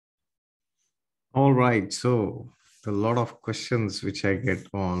All right. So, a lot of questions which I get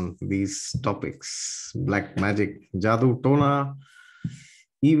on these topics: black magic, Jadu Tona,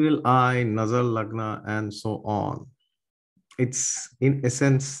 evil eye, Nazar Lagna, and so on. It's in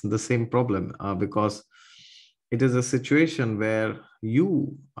essence the same problem because it is a situation where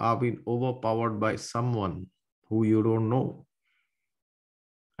you are being overpowered by someone who you don't know,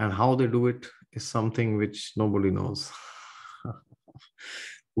 and how they do it is something which nobody knows.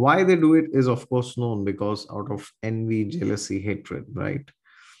 Why they do it is, of course, known because out of envy, jealousy, hatred, right?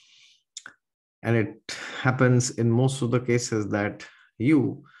 And it happens in most of the cases that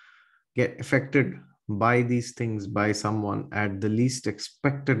you get affected by these things by someone at the least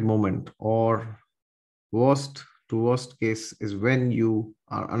expected moment, or worst to worst case is when you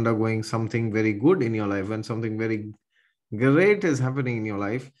are undergoing something very good in your life, when something very great is happening in your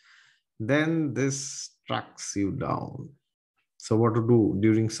life, then this tracks you down. So what to do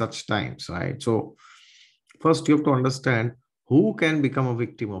during such times, right? So first you have to understand who can become a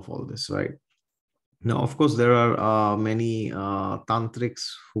victim of all this, right? Now, of course, there are many tantrics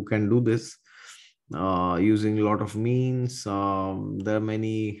who can do this using a lot of means. There are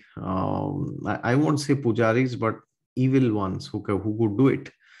many, I won't say pujaris, but evil ones who could do it.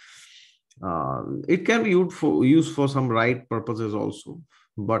 It can be used for some right purposes also,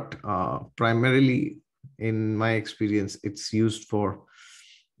 but primarily, in my experience, it's used for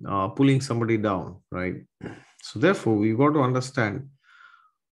pulling somebody down, right? So, therefore, we got to understand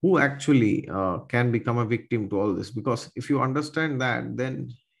who actually can become a victim to all this, because if you understand that,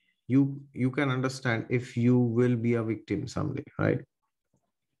 then you can understand if you will be a victim someday, right?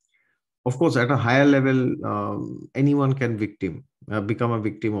 Of course, at a higher level, anyone can become a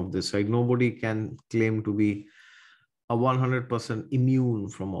victim of this, right? Nobody can claim to be a 100% immune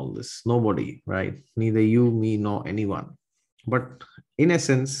from all this. Nobody, right? Neither you, me, nor anyone. But in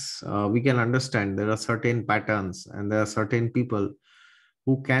essence, we can understand there are certain patterns and there are certain people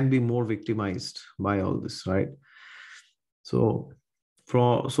who can be more victimized by all this, right? So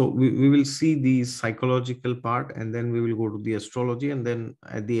we will see the psychological part, and then we will go to the astrology, and then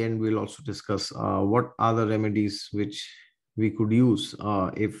at the end we'll also discuss what are the remedies which we could use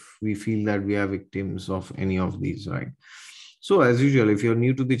if we feel that we are victims of any of these, right? So as usual, if you're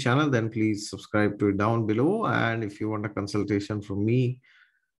new to the channel, then please subscribe to it down below, and if you want a consultation from me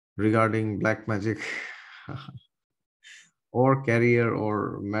regarding black magic or career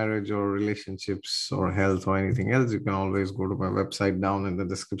or marriage or relationships or health or anything else, you can always go to my website down in the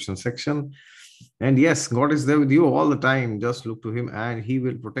description section. And yes, God is there with you all the time. Just look to Him and He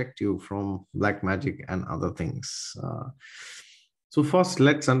will protect you from black magic and other things. So, first,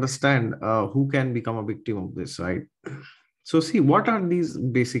 let's understand who can become a victim of this, right? So, see, what are these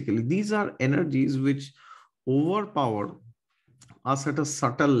basically? These are energies which overpower us at a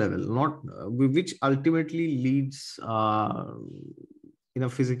subtle level, not which ultimately leads in a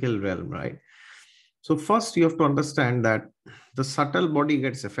physical realm, right? So first you have to understand that the subtle body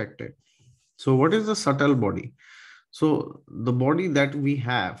gets affected. So what is the subtle body? So the body that we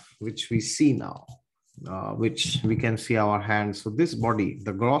have, which we see now, which we can see our hands. So this body,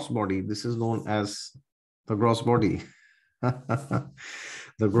 the gross body, this is known as the gross body. The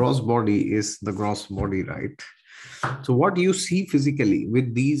gross body is the gross body, right? So what you see physically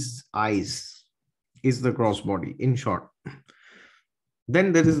with these eyes is the gross body, in short.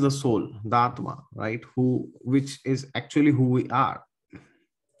 Then there is the soul, the Atma, right? Which is actually who we are,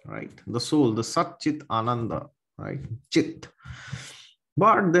 right? The soul, the Sat Chit Ananda, right? Chit.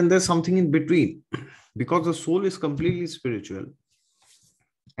 But then there's something in between, because the soul is completely spiritual.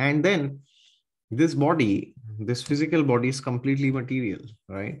 And then this body, this physical body is completely material,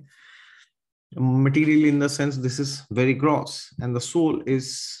 right? Material in the sense this is very gross, and the soul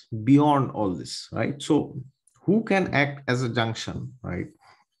is beyond all this, right? So who can act as a junction, right?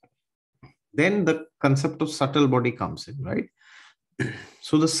 Then the concept of subtle body comes in, right?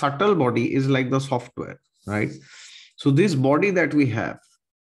 So the subtle body is like the software, right? So this body that we have,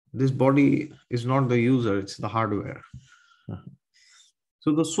 this body is not the user, it's the hardware.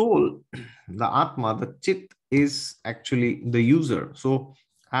 So the soul, the Atma, the Chit is actually the user. So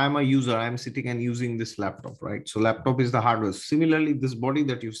I'm a user, I'm sitting and using this laptop, right? So laptop is the hardware. Similarly, this body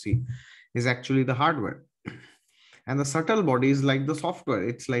that you see is actually the hardware. And the subtle body is like the software.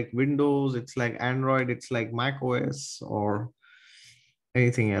 It's like Windows, it's like Android, it's like Mac OS, or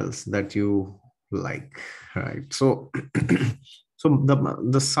anything else that you like, right? So so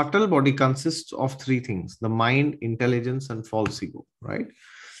the subtle body consists of three things: the mind, intelligence, and false ego, right?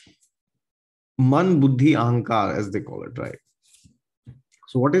 Man, buddhi, ahankar, as they call it, right?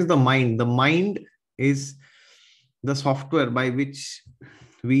 So what is the mind? The mind is the software by which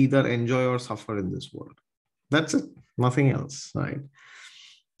We either enjoy or suffer in this world. That's it, nothing else, right?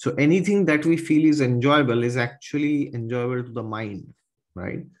 So anything that we feel is enjoyable is actually enjoyable to the mind,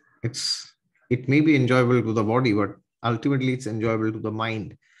 right? It's it may be enjoyable to the body, but ultimately it's enjoyable to the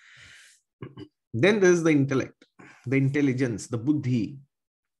mind. Then there's the intellect, the intelligence, the buddhi.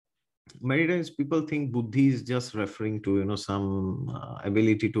 Many times people think buddhi is just referring to some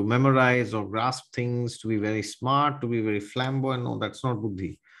ability to memorize or grasp things, to be very smart, to be very flamboyant. No, that's not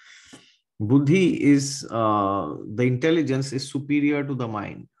buddhi. Buddhi is the intelligence is superior to the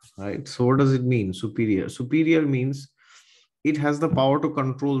mind, right? So what does it mean, superior? Superior means it has the power to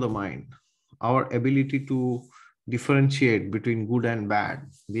control the mind, our ability to differentiate between good and bad,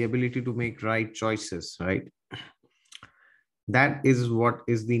 the ability to make right choices, right? That is what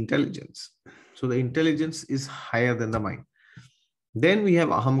is the intelligence. So the intelligence is higher than the mind. Then we have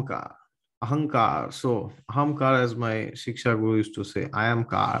ahamkar. Ahankar. So ahamkar, as my Shiksha Guru used to say, I am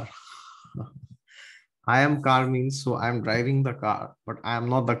car. I am car means so I am driving the car, but I am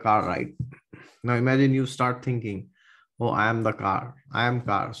not the car, right? Now imagine you start thinking, oh, I am the car. I am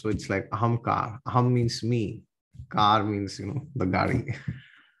car. So it's like aham car. Aham means me. Car means, the gari,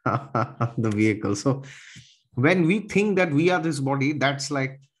 the vehicle. So when we think that we are this body, that's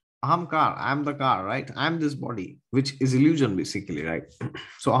like aham car. I am the car, right? I am this body, which is illusion basically, right?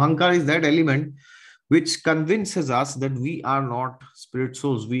 So ahankar is that element which convinces us that we are not spirit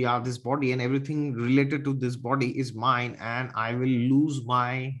souls. We are this body, and everything related to this body is mine, and I will lose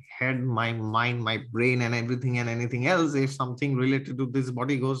my head, my mind, my brain, and everything and anything else if something related to this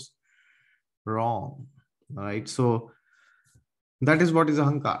body goes wrong, right? So that is what is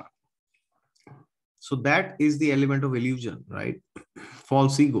ahankar. So that is the element of illusion, right?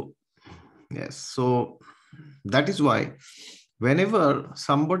 False ego. Yes. So that is why whenever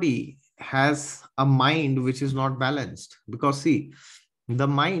somebody has a mind which is not balanced, because see, the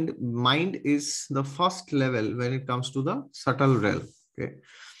mind is the first level when it comes to the subtle realm. Okay.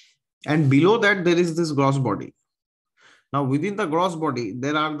 And below that, there is this gross body. Now, within the gross body,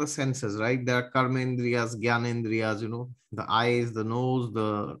 there are the senses, right? There are karmendriyas, gyanendriyas, the eyes, the nose,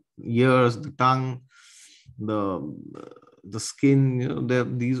 the ears, the tongue, the the skin,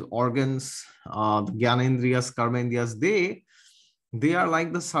 these organs, the gyanendriyas, karmendriyas, they are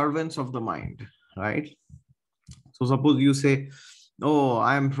like the servants of the mind, right? So suppose you say, oh,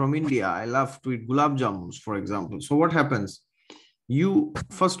 I am from India, I love to eat gulab jamuns, for example. So what happens? You,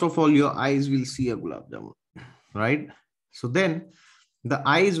 first of all, your eyes will see a gulab jamun, right? So then the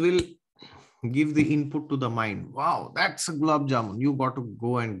eyes will give the input to the mind. Wow, that's a gulab jamun. You got to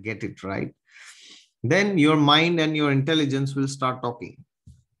go and get it, right? Then your mind and your intelligence will start talking.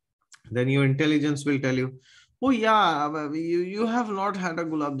 Then your intelligence will tell you, oh yeah, you have not had a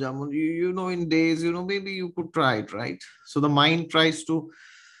gulab jamun. In days, maybe you could try it, right? So the mind tries to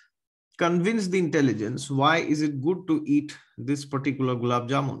convince the intelligence, why is it good to eat this particular gulab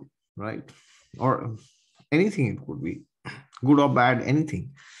jamun, right? Or anything it could be, good or bad,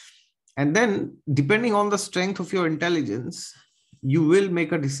 anything. And then depending on the strength of your intelligence, you will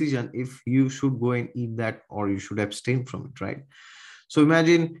make a decision if you should go and eat that or you should abstain from it, right? So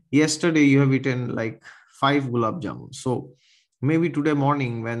imagine yesterday you have eaten like 5 gulab jamun. So maybe today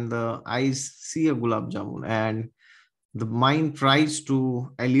morning when the eyes see a gulab jamun and the mind tries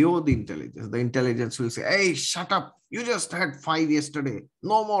to allure the intelligence will say, hey, shut up. You just had 5 yesterday.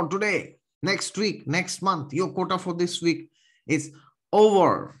 No more today. Next week, next month, your quota for this week is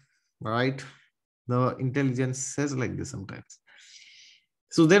over, right? The intelligence says like this sometimes.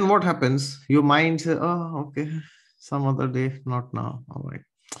 So then what happens? Your mind says, oh, okay, some other day, not now. All right.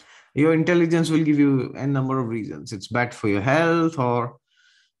 Your intelligence will give you a number of reasons. It's bad for your health, or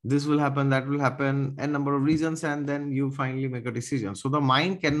this will happen, that will happen, a number of reasons, and then you finally make a decision. So the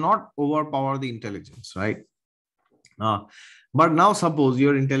mind cannot overpower the intelligence, right? Uh, but now suppose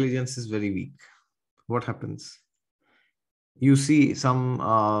your intelligence is very weak. What happens? You see some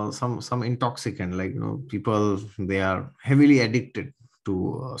intoxicant, like people, they are heavily addicted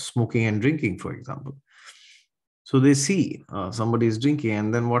to smoking and drinking, for example. So they see somebody is drinking,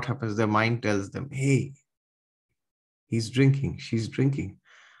 and then what happens? Their mind tells them, hey, he's drinking, she's drinking.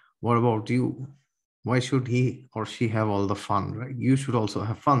 What about you? Why should he or she have all the fun, right? You should also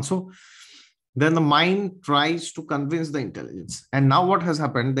have fun. So then the mind tries to convince the intelligence. And now what has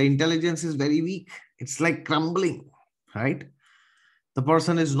happened? The intelligence is very weak. It's like crumbling, right? The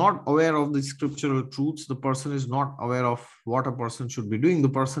person is not aware of the scriptural truths. The person is not aware of what a person should be doing. The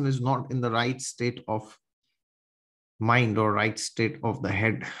person is not in the right state of mind or right state of the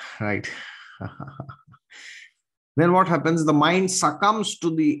head, right? Then what happens? The mind succumbs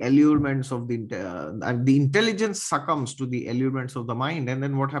to the allurements of and the intelligence succumbs to the allurements of the mind. And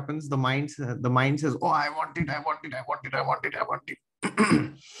then what happens? The mind says, "Oh, I want it, I want it, I want it, I want it, I want it."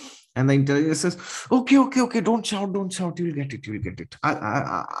 And the intelligence says, "Okay, okay, okay, don't shout, don't shout. You'll get it, you'll get it.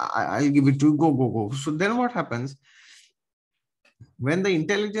 I'll give it to you. Go, go, go." So then what happens? When the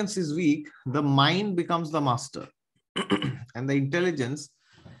intelligence is weak, the mind becomes the master, and the intelligence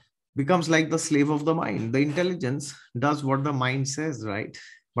becomes like the slave of the mind. The intelligence does what the mind says, right?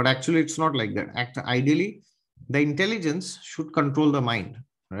 But actually, it's not like that. Ideally, the intelligence should control the mind,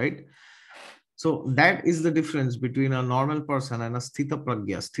 right? So that is the difference between a normal person and a sthita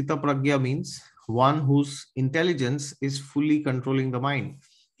pragya. Sthita pragya means one whose intelligence is fully controlling the mind.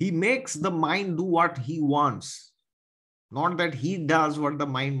 He makes the mind do what he wants, not that he does what the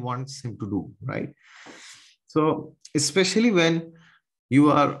mind wants him to do, right? So especially when you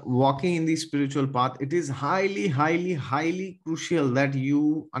are walking in the spiritual path, it is highly, highly, highly crucial that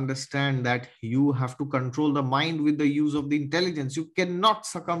you understand that you have to control the mind with the use of the intelligence. You cannot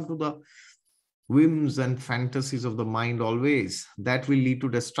succumb to the whims and fantasies of the mind always. That will lead to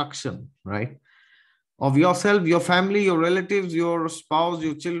destruction, right? Of yourself, your family, your relatives, your spouse,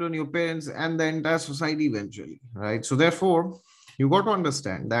 your children, your parents, and the entire society eventually, right? So therefore, you got to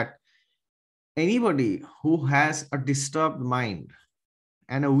understand that anybody who has a disturbed mind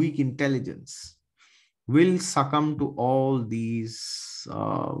and a weak intelligence will succumb to all these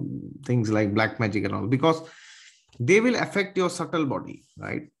things like black magic and all, because they will affect your subtle body,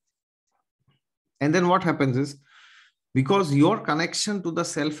 right? And then what happens is, because your connection to the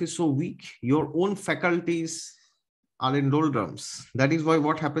self is so weak, your own faculties are in doldrums. That is why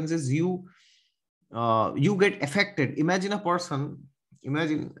what happens is you get affected. Imagine a person,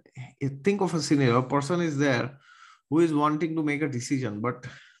 imagine, think of a scenario. A person is there who is wanting to make a decision, but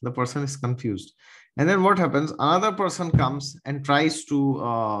the person is confused. And then what happens? Another person comes and tries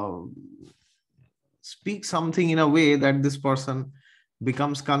to speak something in a way that this person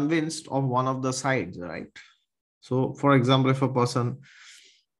becomes convinced of one of the sides, right? So, for example, if a person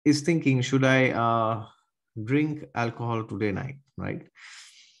is thinking, should I drink alcohol today night, right?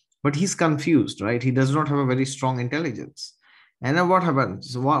 But he's confused, right? He does not have a very strong intelligence. And then what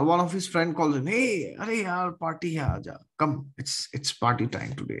happens? One of his friend calls him, "Hey, arey yaar, party hai, aaja. Come, it's party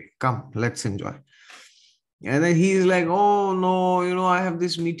time today. Come, let's enjoy." And then he's like, "Oh no, I have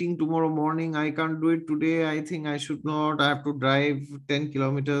this meeting tomorrow morning. I can't do it today. I think I should not. I have to drive 10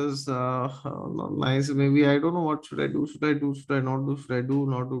 kilometers. Not nice. Maybe I don't know what should I do. Should I do? Should I not do? Should I do?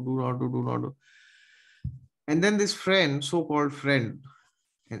 Not to do, not to do, not to." And then this friend, so-called friend,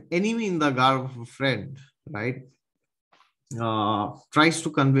 an enemy in the garb of a friend, right? Tries to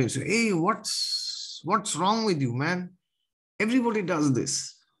convince you, "Hey, what's wrong with you, man? Everybody does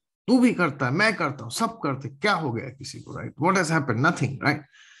this. तू भी करता है, मैं करता हूँ, सब करते, क्या हो गया किसी को, right? What has happened? Nothing, right?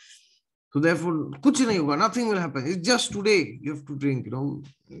 So therefore, कुछ नहीं होगा, nothing will happen. It's just today you have to drink,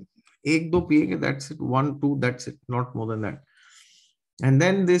 एक दो पिएंगे, that's it, one, two, that's it, not more than that. And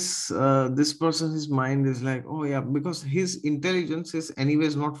then this person's mind is like, oh yeah, because his intelligence is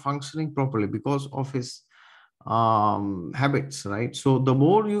anyways not functioning properly because of his habits, right? So the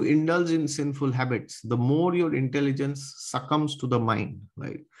more you indulge in sinful habits, the more your intelligence succumbs to the mind,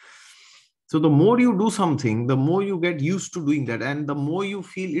 right? So the more you do something, the more you get used to doing that, and the more you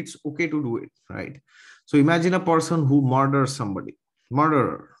feel it's okay to do it, right? So imagine a person who murders somebody,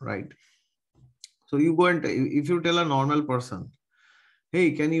 murderer, right? So you go and if you tell a normal person,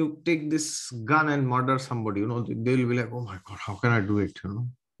 "Hey, can you take this gun and murder somebody?" They'll be like, "Oh my God, how can I do it?"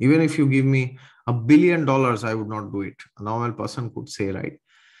 Even if you give me $1 billion, I would not do it. A normal person could say, right?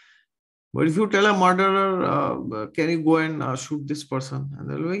 But if you tell a murderer, "Can you go and shoot this person?" And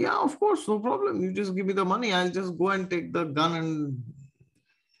they'll be like, "Yeah, of course, no problem. You just give me the money. I'll just go and take the gun and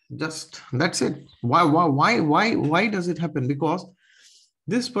just, that's it." Why does it happen? Because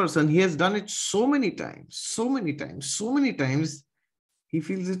this person, he has done it so many times, so many times, so many times, he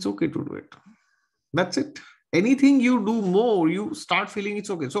feels it's okay to do it. That's it. Anything you do more, you start feeling it's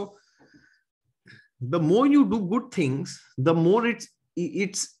okay. So the more you do good things, the more it's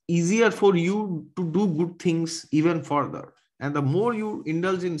easier for you to do good things even further. And the more you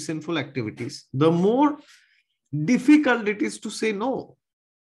indulge in sinful activities, the more difficult it is to say no.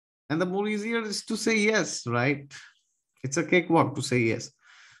 And the more easier it is to say yes, right? It's a cakewalk to say yes.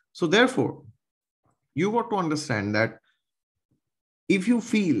 So therefore, you got to understand that if you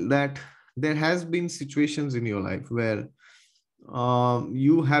feel that there has been situations in your life where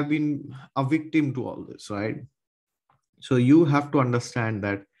you have been a victim to all this, right? So you have to understand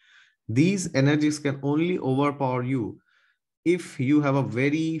that these energies can only overpower you if you have a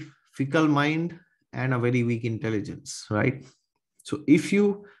very fickle mind and a very weak intelligence, right? So if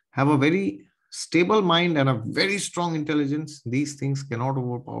you have a very stable mind and a very strong intelligence, these things cannot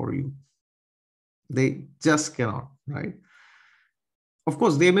overpower you. They just cannot, right? Of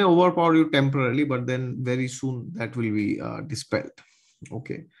course, they may overpower you temporarily, but then very soon that will be dispelled.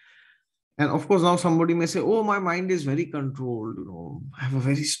 Okay. And of course, now somebody may say, oh, my mind is very controlled. I have a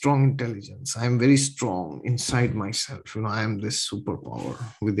very strong intelligence. I'm very strong inside myself. I am this superpower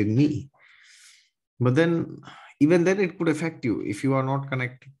within me. But then, even then, it could affect you if you are not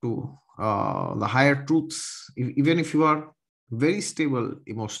connected to the higher truths. Even if you are very stable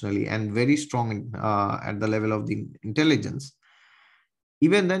emotionally and very strong at the level of the intelligence,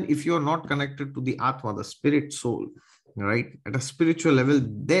 even then, if you are not connected to the Atma, the spirit soul, right, at a spiritual level,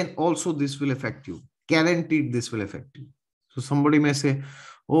 then also this will affect you. Guaranteed, this will affect you. So somebody may say,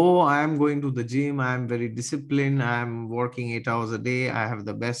 oh, I am going to the gym, I am very disciplined, I am working 8 hours a day, I have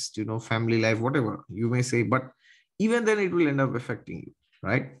the best, family life, whatever you may say, but even then it will end up affecting you,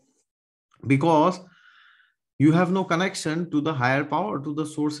 right? Because you have no connection to the higher power, to the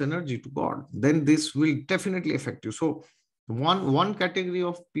source energy, to God. Then this will definitely affect you. So one category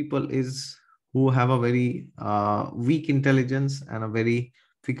of people is who have a very weak intelligence and a very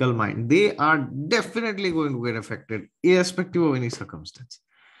fickle mind. They are definitely going to get affected irrespective of any circumstance.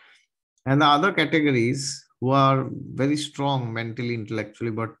 And the other categories who are very strong mentally,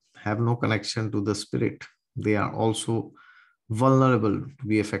 intellectually, but have no connection to the spirit, they are also vulnerable to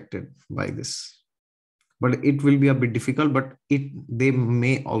be affected by this. But it will be a bit difficult, but they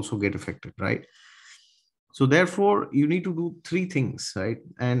may also get affected, right? So therefore, you need to do three things, right?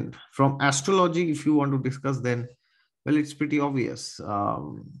 And from astrology, if you want to discuss, then, well, it's pretty obvious.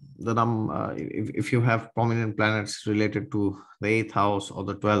 If you have prominent planets related to the 8th house or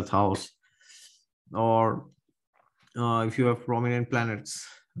the 12th house, or if you have prominent planets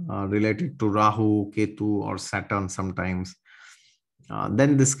related to Rahu, Ketu, or Saturn sometimes,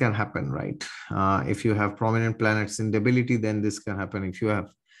 then this can happen, right? If you have prominent planets in debility, then this can happen. If you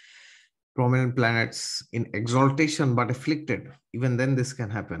have prominent planets in exaltation but afflicted, even then this can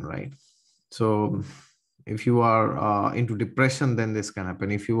happen, right? So if you are into depression, then this can happen.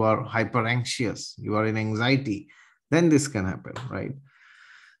 If you are hyper anxious, you are in anxiety, then this can happen, right?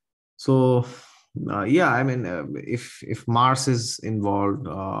 So yeah, I mean, if Mars is involved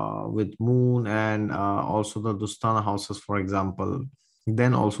with Moon and also the Dusthana houses, for example,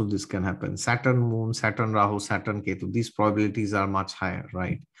 then also this can happen. Saturn, Moon, Saturn, Rahu, Saturn, Ketu, these probabilities are much higher,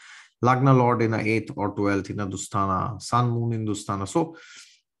 right? Lagna Lord in a 8th or 12th in a Dusthana, Sun, Moon in Dusthana. So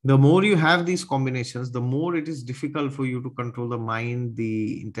the more you have these combinations, the more it is difficult for you to control the mind,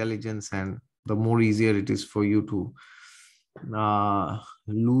 the intelligence, and the more easier it is for you to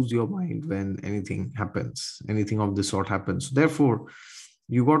lose your mind when anything happens, anything of this sort happens. Therefore,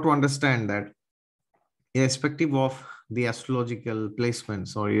 you got to understand that irrespective of the astrological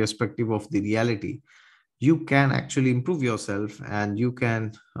placements or irrespective of the reality, you can actually improve yourself and you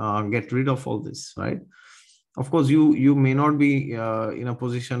can get rid of all this, right? Of course, you may not be in a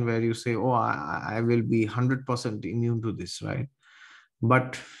position where you say, oh, I will be 100% immune to this, right?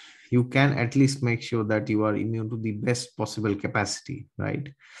 But you can at least make sure that you are immune to the best possible capacity,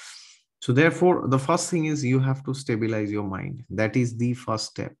 right? So therefore, the first thing is you have to stabilize your mind. That is the first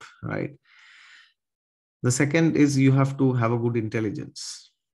step, right? The second is you have to have a good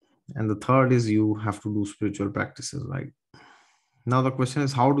intelligence. And the third is you have to do spiritual practices, right? Now, the question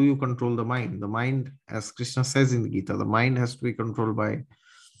is, how do you control the mind? The mind, as Krishna says in the Gita, the mind has to be controlled by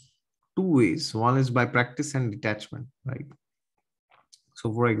two ways. One is by practice and detachment, right?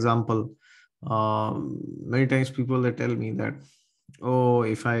 So, for example, many times people, they tell me that, oh,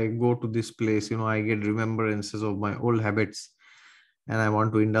 if I go to this place, I get remembrances of my old habits and I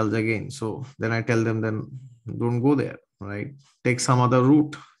want to indulge again. So then I tell them, then don't go there, right? Take some other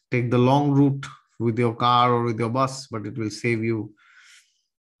route, take the long route with your car or with your bus, but it will save you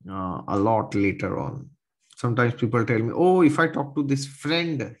a lot later on. Sometimes people tell me, oh, if I talk to this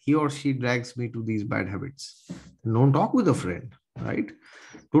friend, he or she drags me to these bad habits. Don't talk with a friend, right?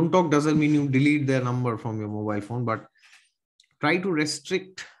 Don't talk doesn't mean you delete their number from your mobile phone, but try to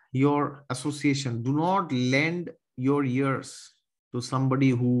restrict your association. Do not lend your ears to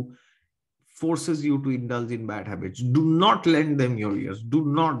somebody who forces you to indulge in bad habits. Do not lend them your ears. Do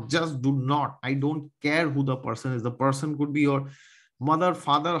not, just do not. I don't care who the person is. The person could be your mother,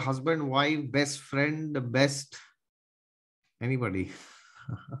 father, husband, wife, best friend, best anybody.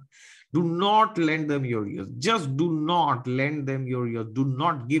 Do not lend them your ears. Just do not lend them your ears. Do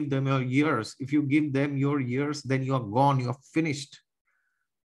not give them your ears. If you give them your ears, then you are gone. You are finished.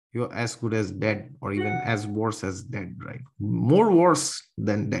 You're as good as dead, or even as worse as dead, right? More worse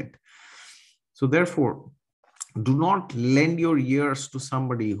than dead. So therefore, do not lend your ears to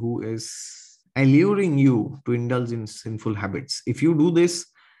somebody who is alluring you to indulge in sinful habits. If you do this,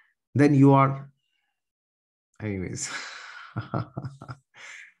 then you are, anyways.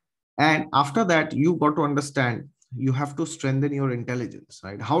 And after that, you got to understand you have to strengthen your intelligence,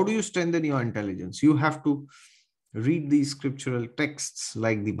 right? How do you strengthen your intelligence? You have to read these scriptural texts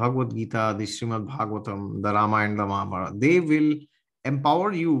like the Bhagavad Gita, the Srimad Bhagavatam, the Ramayana, the Mahabharata. They will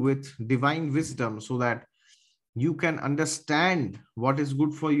empower you with divine wisdom so that you can understand what is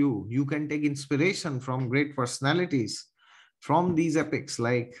good for you. You can take inspiration from great personalities, from these epics,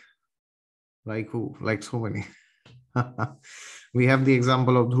 like who? Like so many. We have the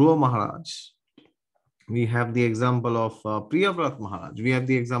example of Dhruva Maharaj. We have the example of Priyavrat Maharaj. We have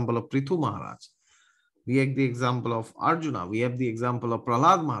the example of Prithu Maharaj. We have the example of Arjuna. We have the example of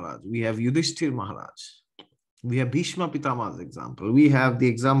Prahlad Maharaj. We have Yudhishthir Maharaj. We have Bhishma Pitama's example. We have the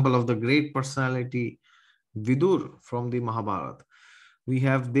example of the great personality Vidur from the Mahabharata. We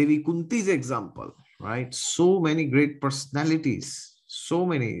have Devi Kunti's example, right? So many great personalities, so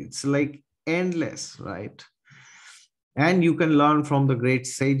many. It's like endless, right? And you can learn from the great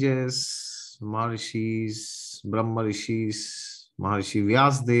sages, Maharishis, Brahma Rishis, Maharishi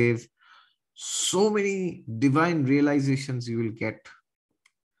Vyasdev. So many divine realizations you will get.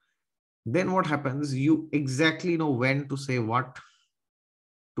 Then what happens? You exactly know when to say what,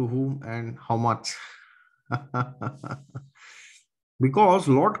 to whom, and how much. Because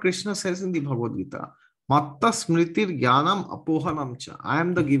Lord Krishna says in the Bhagavad Gita, Matta smritir jnanam apohanam cha. I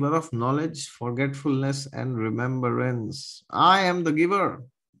am the giver of knowledge, forgetfulness, and remembrance. I am the giver.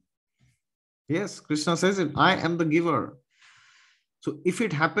 Yes, Krishna says it. I am the giver. So if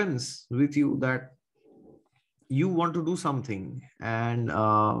it happens with you that you want to do something and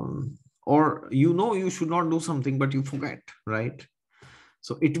or you know you should not do something, but you forget, right?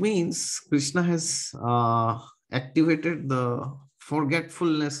 So it means Krishna has activated the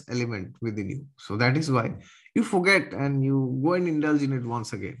forgetfulness element within you. So that is why you forget and you go and indulge in it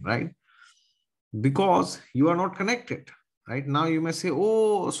once again, right? Because you are not connected, right? Now you may say,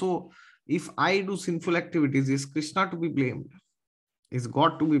 oh, so if I do sinful activities, is Krishna to be blamed? Is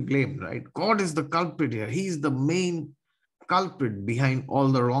God to be blamed, right? God is the culprit here. He is the main culprit behind all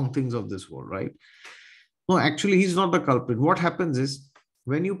the wrong things of this world, right? No, actually, he's not the culprit. What happens is,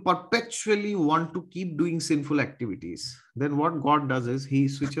 when you perpetually want to keep doing sinful activities, then what God does is he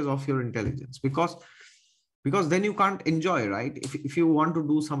switches off your intelligence, because then you can't enjoy, right? If you want to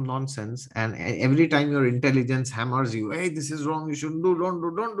do some nonsense and every time your intelligence hammers you, hey, this is wrong, you shouldn't do, don't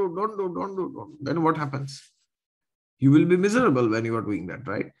do, don't do, don't do, don't do, don't, then what happens? You will be miserable when you are doing that,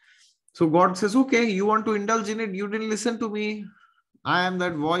 right? So God says, okay, you want to indulge in it, you didn't listen to me. I am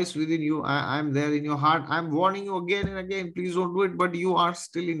that voice within you. I am there in your heart. I'm warning you again and again. Please don't do it, but you are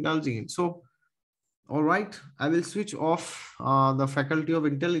still indulging it. So, all right, I will switch off the faculty of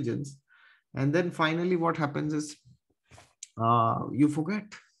intelligence. And then finally, what happens is you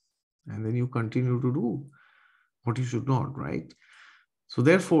forget. And then you continue to do what you should not, right? So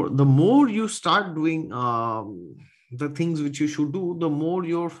therefore, the more you start doing the things which you should do, the more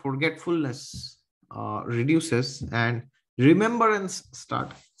your forgetfulness reduces and remembrance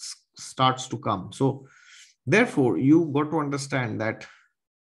starts to come. So therefore, you got to understand that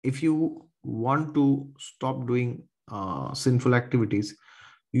if you want to stop doing sinful activities,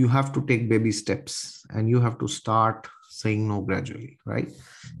 you have to take baby steps and you have to start saying no gradually, right?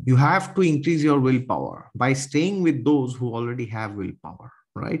 You have to increase your willpower by staying with those who already have willpower,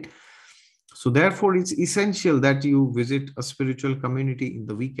 right? So therefore, it's essential that you visit a spiritual community in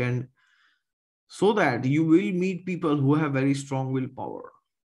the weekend so that you will meet people who have very strong willpower.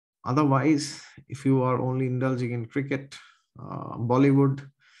 Otherwise, if you are only indulging in cricket, Bollywood,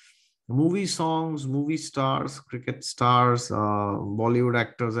 movie songs, movie stars, cricket stars, Bollywood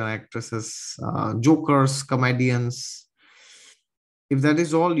actors and actresses, jokers, comedians, if that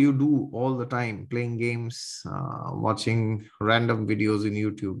is all you do all the time, playing games, watching random videos in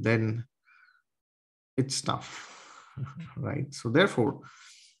YouTube, then it's tough, right? So therefore,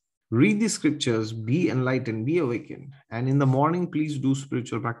 read the scriptures, be enlightened, be awakened. And in the morning, please do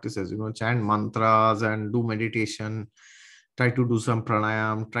spiritual practices, chant mantras and do meditation. Try to do some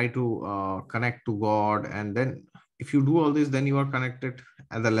pranayam, try to connect to God. And then if you do all this, then you are connected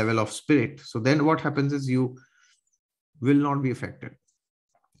at the level of spirit. So then what happens is you will not be affected.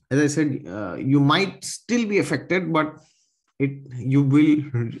 As I said, you might still be affected, but you will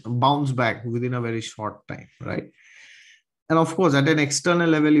bounce back within a very short time, right? And of course, at an external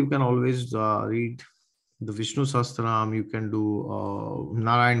level, you can always read the Vishnu Sahasranam, you can do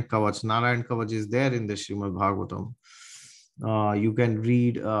Narayan Kavach. Narayan Kavach is there in the Srimad Bhagavatam. You can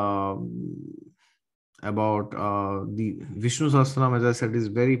read about the Vishnu Sahasranam, as I said, is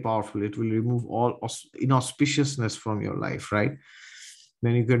very powerful. It will remove all inauspiciousness from your life, right?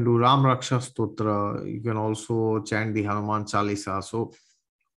 Then you can do Ram Raksha Stotra. You can also chant the Hanuman Chalisa. So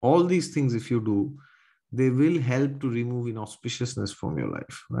all these things, if you do, they will help to remove inauspiciousness from your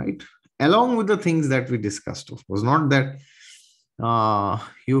life, right? Along with the things that we discussed, of course, not that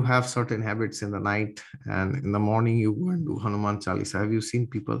you have certain habits in the night and in the morning you go and do Hanuman Chalisa. Have you seen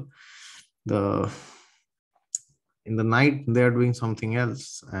people? The in the night they are doing something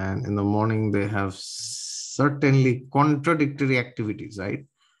else, and in the morning they have certainly contradictory activities, right?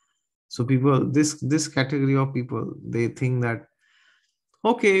 So people, this category of people, they think that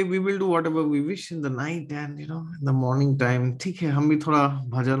okay, we will do whatever we wish in the night, and in the morning time ठीक है हम भी थोड़ा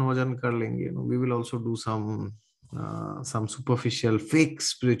भजन वजन कर लेंगे, we will also do some superficial fake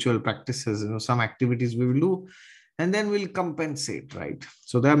spiritual practices, some activities we will do, and then we'll compensate, right?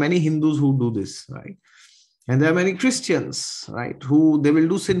 So there are many Hindus who do this, right? And there are many Christians, right, who they will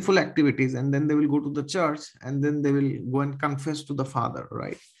do sinful activities and then they will go to the church and then they will go and confess to the Father,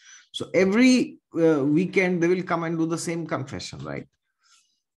 right? So every weekend they will come and do the same confession, right?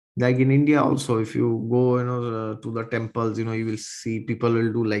 Like in India also, if you go, to the temples, you will see people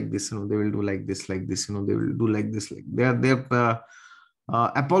will do like this, they will do like this, they will do like this, like they're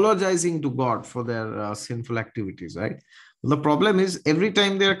apologizing to God for their sinful activities, right? The problem is every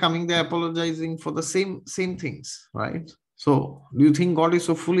time they're coming, they're apologizing for the same things, right? So do you think God is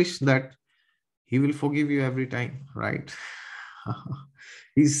so foolish that he will forgive you every time, right?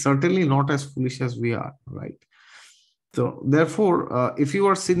 He's certainly not as foolish as we are, right? So therefore, if you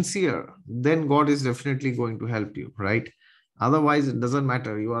are sincere, then God is definitely going to help you, right? Otherwise, it doesn't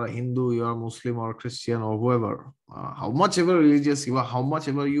matter. You are a Hindu, you are a Muslim or Christian or whoever, how much ever religious you are, how much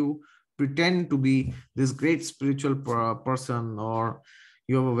ever you pretend to be this great spiritual person, or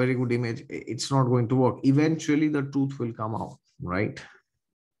you have a very good image, it's not going to work. Eventually, the truth will come out, right?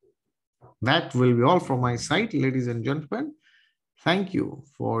 That will be all from my side, ladies and gentlemen. Thank you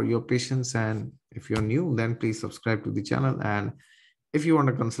for your patience. And if you're new, then please subscribe to the channel. And if you want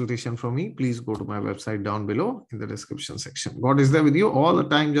a consultation from me, please go to my website down below in the description section. God is there with you all the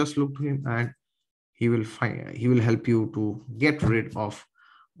time. Just look to him and he will help you to get rid of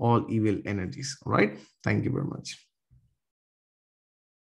all evil energies. All right. Thank you very much.